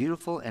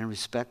 beautiful and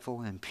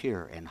respectful and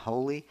pure and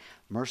holy,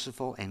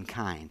 merciful and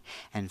kind.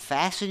 And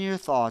fasten your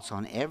thoughts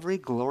on every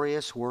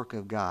glorious work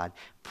of God,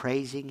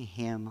 praising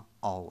him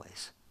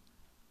always.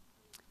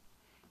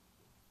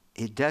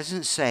 It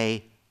doesn't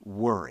say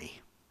worry.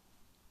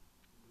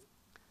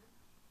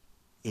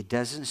 It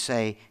doesn't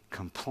say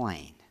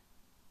complain.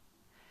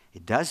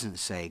 It doesn't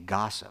say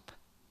gossip,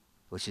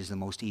 which is the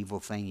most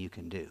evil thing you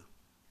can do.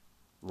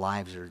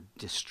 Lives are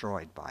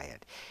destroyed by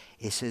it.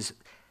 It says,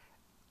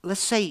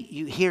 let's say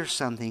you hear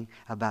something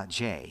about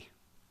Jay.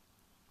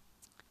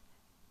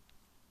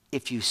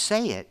 If you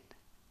say it,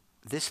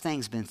 this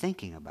thing's been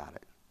thinking about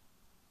it.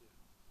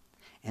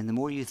 And the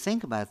more you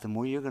think about it, the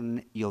more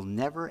you'll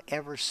never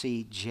ever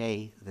see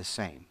Jay the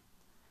same.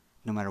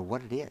 no matter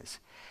what it is.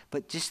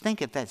 But just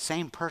think if that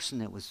same person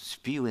that was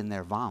spewing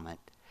their vomit,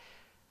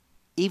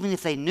 even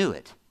if they knew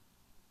it,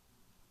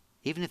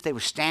 even if they were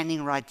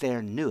standing right there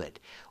and knew it,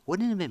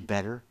 wouldn't it have been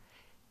better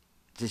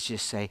to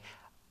just say,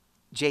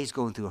 Jay's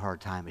going through a hard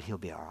time, but he'll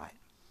be all right.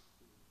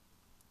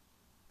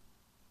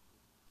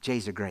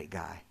 Jay's a great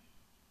guy.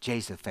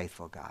 Jay's a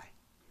faithful guy.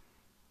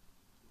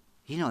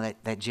 You know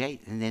that Jay,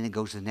 and then it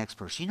goes to the next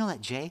person. You know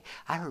that Jay,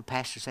 I heard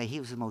Pastor say he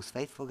was the most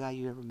faithful guy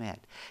you ever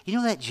met. You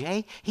know that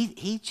Jay,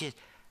 he just,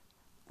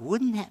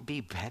 wouldn't that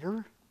be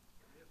better?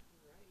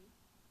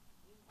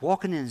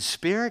 Walking in the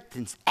Spirit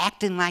and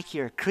acting like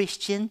you're a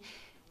Christian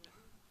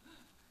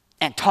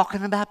and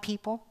talking about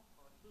people?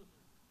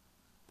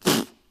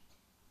 I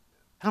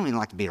don't even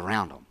like to be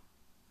around them.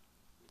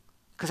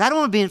 Because I don't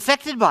want to be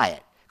infected by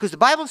it. Because the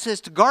Bible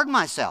says to guard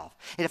myself.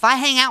 And if I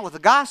hang out with a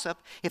gossip,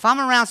 if I'm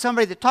around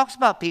somebody that talks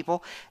about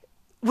people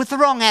with the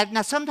wrong attitude.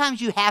 Now,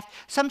 sometimes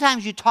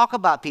you talk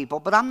about people,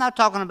 but I'm not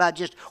talking about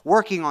just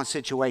working on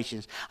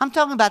situations. I'm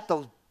talking about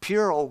those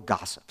pure old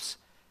gossips.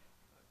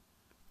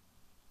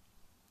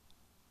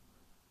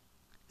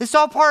 It's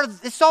all part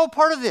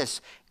of this.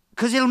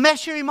 Because it'll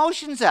mess your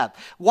emotions up.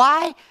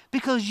 Why?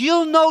 Because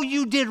you'll know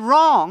you did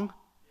wrong,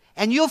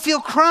 and you'll feel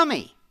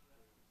crummy.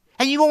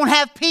 And you won't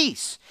have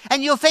peace.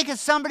 And you'll think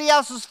it's somebody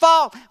else's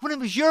fault when it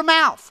was your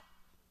mouth.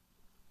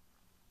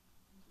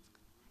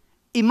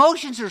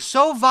 Emotions are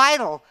so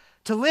vital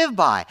to live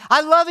by.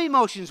 I love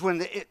emotions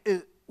when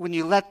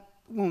you let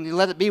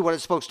it be what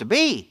it's supposed to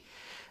be.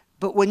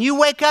 But when you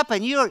wake up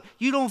and you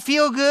don't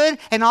feel good,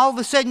 and all of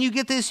a sudden you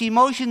get this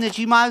emotion that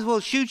you might as well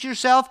shoot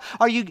yourself,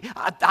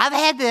 I've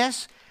had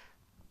this.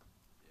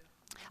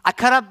 I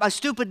cut up my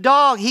stupid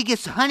dog. He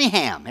gets honey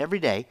ham every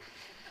day.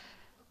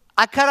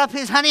 I cut up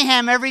his honey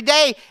ham every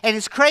day, and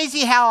it's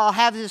crazy how I'll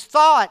have this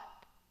thought.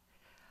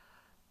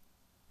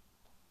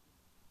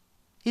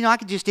 You know, I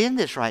could just end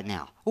this right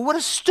now. Well, what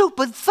a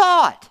stupid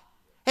thought.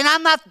 And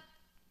I'm not,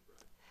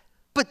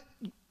 but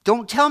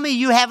don't tell me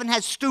you haven't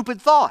had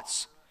stupid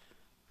thoughts.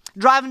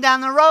 Driving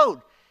down the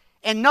road,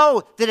 and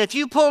know that if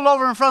you pulled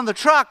over in front of the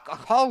truck, a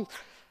whole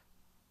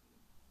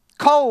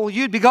coal,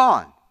 you'd be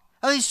gone.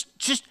 I mean, it's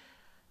just,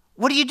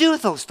 what do you do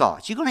with those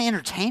thoughts? You're going to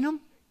entertain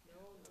them?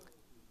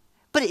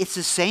 But it's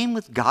the same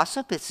with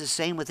gossip. It's the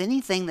same with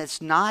anything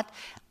that's not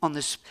on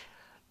this.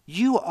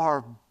 You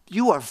are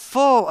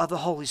full of the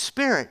Holy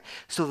Spirit.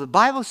 So the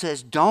Bible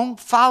says, don't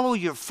follow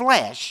your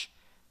flesh.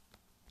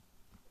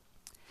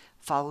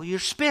 Follow your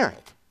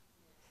spirit.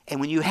 And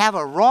when you have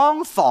a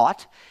wrong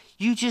thought,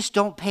 you just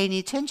don't pay any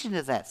attention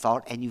to that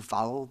thought, and you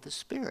follow the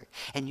Spirit.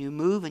 And you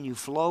move and you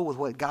flow with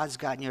what God's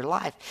got in your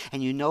life.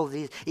 And you know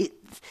these.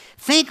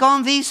 Think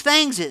on these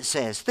things, it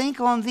says. Think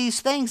on these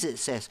things, it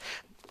says.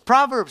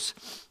 Proverbs.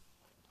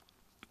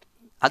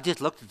 I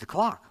just looked at the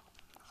clock.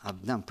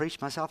 I've done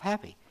preached myself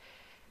happy.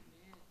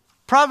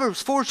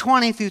 Proverbs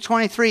 4:20 through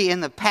 23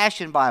 in the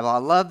Passion Bible. I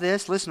love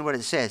this. Listen to what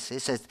it says. It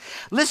says,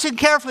 listen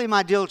carefully,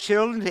 my dear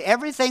children, to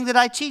everything that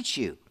I teach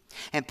you,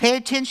 and pay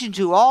attention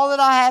to all that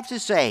I have to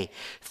say.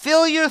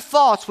 Fill your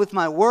thoughts with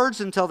my words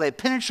until they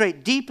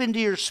penetrate deep into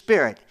your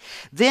spirit.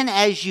 Then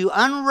as you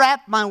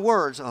unwrap my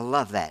words, I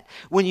love that.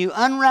 When you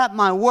unwrap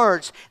my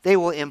words, they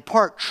will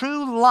impart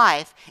true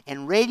life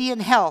and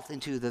radiant health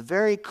into the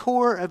very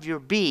core of your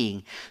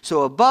being.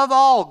 So above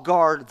all,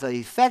 guard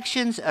the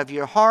affections of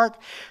your heart,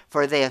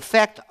 for they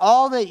affect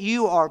all that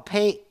you are.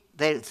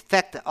 They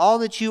affect all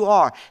that you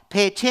are.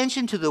 Pay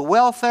attention to the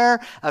welfare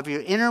of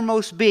your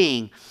innermost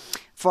being,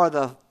 for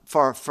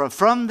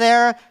from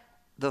there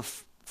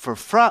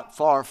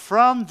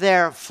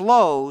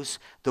flows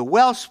the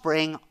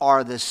wellspring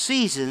or the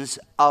seasons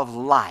of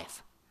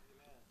life.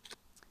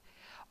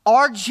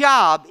 Our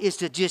job is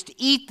to just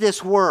eat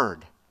this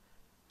word.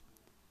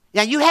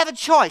 Now you have a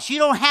choice. You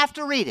don't have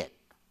to read it.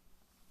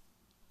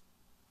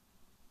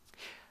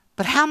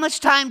 But how much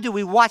time do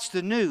we watch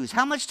the news?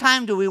 How much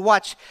time do we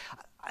watch?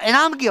 And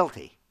I'm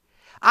guilty.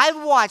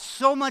 I've watched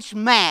so much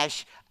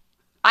MASH,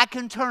 I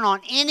can turn on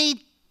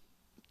any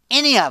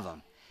of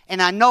them,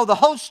 and I know the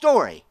whole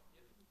story.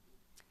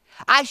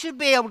 I should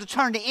be able to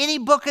turn to any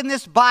book in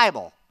this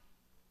Bible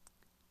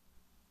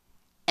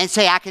and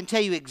say, I can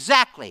tell you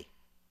exactly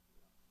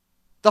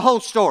the whole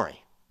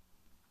story.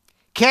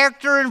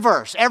 Character and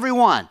verse, every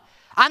one.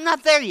 I'm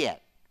not there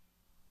yet,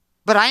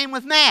 but I am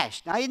with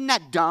MASH. Now, isn't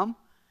that dumb?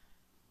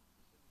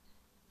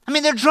 I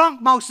mean, they're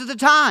drunk most of the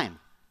time.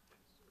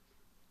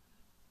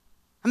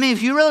 I mean,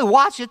 if you really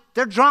watch it,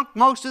 they're drunk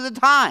most of the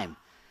time.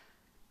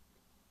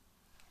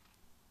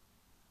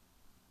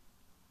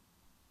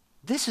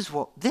 This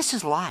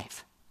is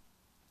life.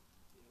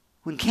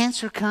 When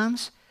cancer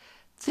comes,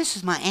 this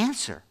is my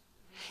answer.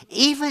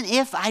 Even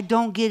if I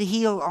don't get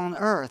healed on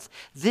earth,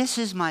 this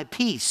is my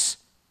peace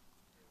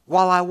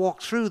while I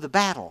walk through the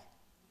battle.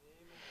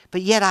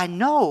 But yet I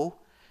know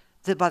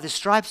that by the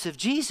stripes of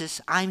Jesus,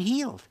 I'm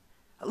healed.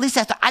 At least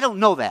I don't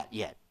know that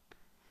yet.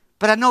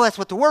 But I know that's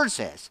what the Word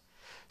says.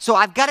 So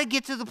I've got to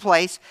get to the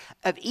place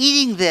of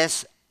eating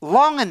this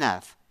long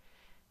enough,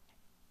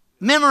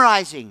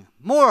 memorizing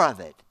more of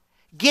it,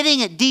 getting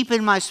it deep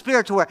in my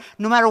spirit to where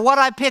no matter what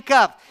I pick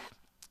up,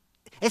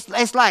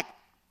 it's like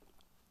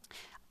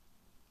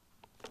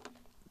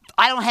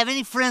I don't have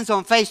any friends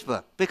on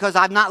Facebook because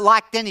I've not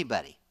liked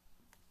anybody.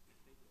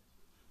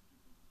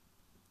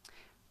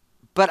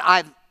 But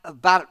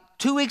about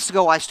 2 weeks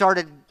ago, I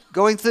started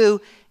going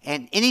through,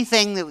 and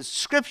anything that was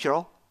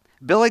scriptural,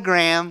 Billy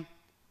Graham,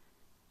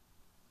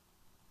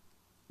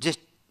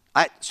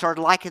 I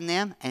started liking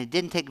them, and it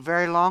didn't take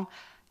very long.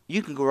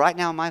 You can go right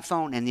now on my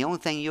phone, and the only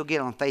thing you'll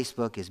get on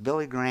Facebook is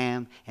Billy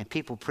Graham and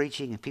people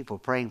preaching and people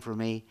praying for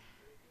me.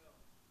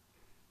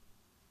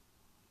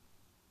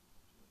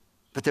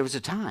 But there was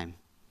a time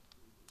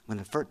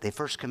when they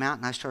first come out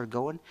and I started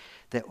going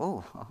that,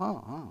 wow,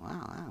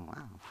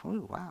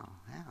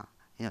 yeah.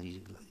 You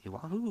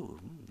know,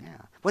 yeah.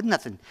 Wasn't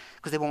nothing,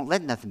 because they won't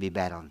let nothing be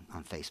bad on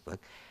Facebook.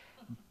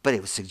 But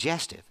it was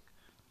suggestive.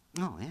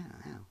 Oh, yeah.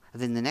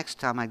 And then the next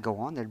time I'd go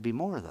on, there'd be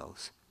more of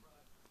those.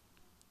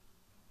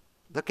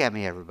 Look at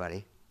me,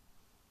 everybody.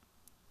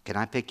 Can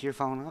I pick your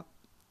phone up?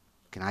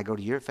 Can I go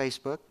to your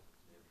Facebook?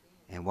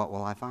 And what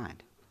will I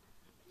find?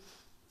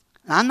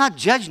 Now, I'm not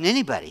judging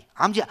anybody.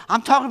 I'm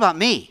talking about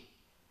me.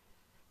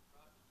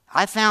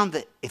 I found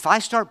that if I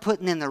start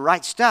putting in the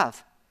right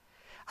stuff,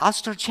 I'll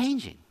start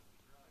changing.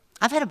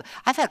 I've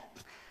had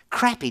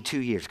crappy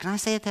 2 years. Can I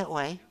say it that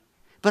way?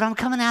 But I'm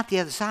coming out the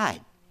other side.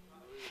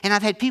 And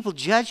I've had people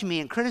judge me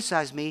and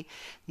criticize me,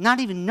 not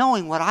even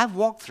knowing what I've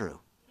walked through.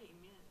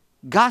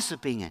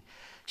 Gossiping and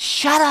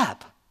shut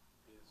up.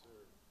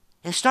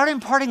 And start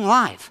imparting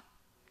life.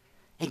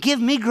 And give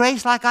me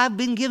grace like I've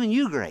been giving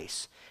you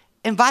grace.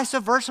 And vice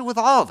versa with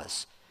all of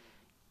us.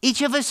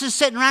 Each of us is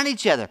sitting around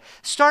each other.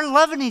 Start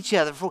loving each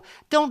other.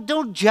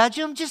 Don't judge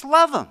them, just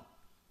love them.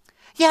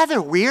 Yeah,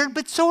 they're weird,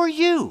 but so are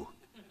you.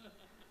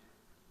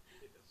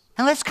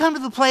 And let's come to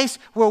the place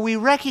where we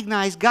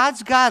recognize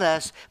God's got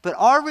us, but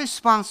our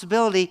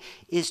responsibility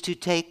is to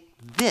take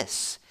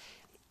this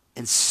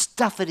and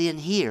stuff it in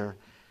here.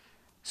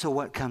 So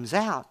what comes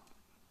out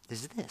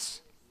is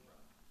this.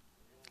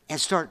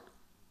 And start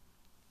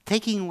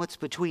taking what's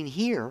between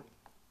here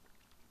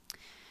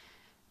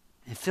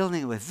and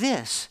filling it with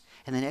this.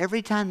 And then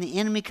every time the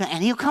enemy comes,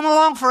 and he'll come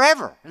along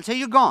forever until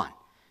you're gone.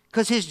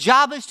 Because his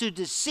job is to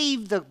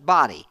deceive the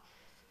body.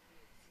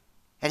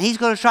 And he's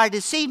going to try to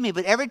deceive me.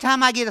 But every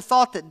time I get a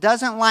thought that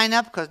doesn't line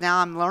up, because now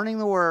I'm learning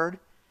the word,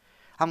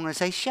 I'm going to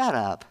say, shut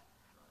up.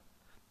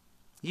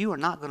 You are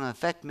not going to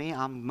affect me.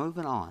 I'm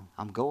moving on.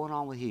 I'm going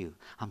on with you.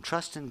 I'm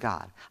trusting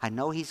God. I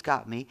know he's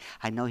got me.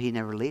 I know he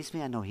never leaves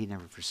me. I know he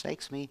never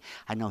forsakes me.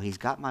 I know he's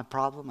got my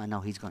problem. I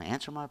know he's going to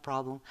answer my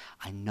problem.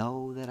 I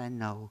know that I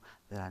know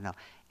that I know.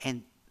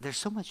 And there's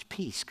so much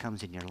peace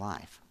comes in your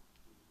life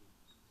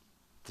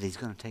that he's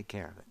going to take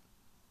care of it.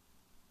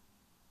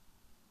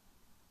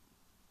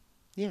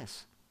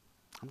 Yes,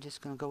 I'm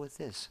just going to go with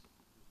this.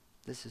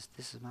 This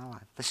is my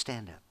life. Let's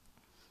stand up.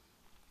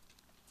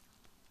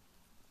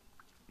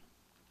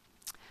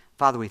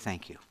 Father, we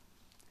thank you.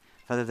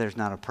 Father, there's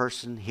not a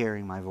person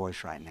hearing my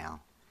voice right now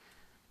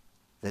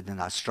that do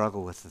not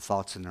struggle with the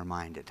thoughts in their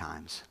mind at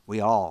times. We're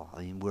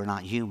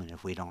not human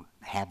if we don't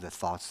have the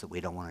thoughts that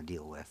we don't want to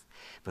deal with.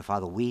 But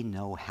Father, we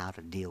know how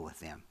to deal with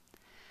them.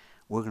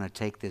 We're going to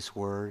take this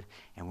word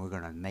and we're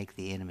going to make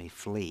the enemy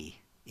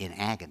flee in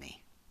agony.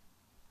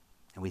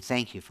 And we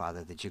thank you,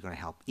 Father, that you're going to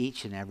help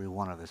each and every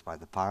one of us by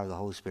the power of the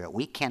Holy Spirit.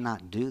 We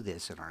cannot do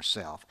this in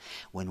ourselves.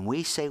 When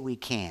we say we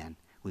can,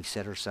 we've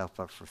set ourselves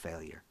up for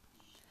failure.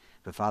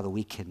 But Father,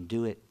 we can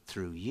do it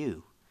through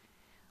you.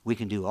 We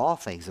can do all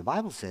things. The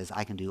Bible says,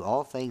 I can do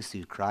all things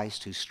through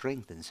Christ who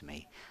strengthens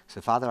me. So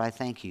Father, I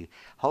thank you.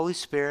 Holy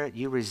Spirit,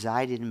 you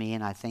reside in me,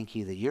 and I thank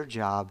you that your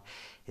job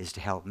is to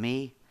help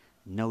me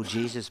know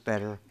Jesus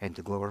better and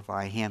to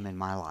glorify him in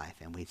my life.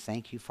 And we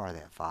thank you for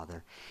that,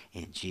 Father,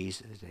 in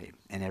Jesus' name.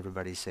 And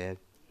everybody said,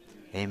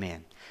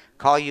 Amen.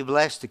 Call you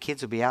blessed. The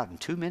kids will be out in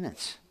 2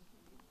 minutes.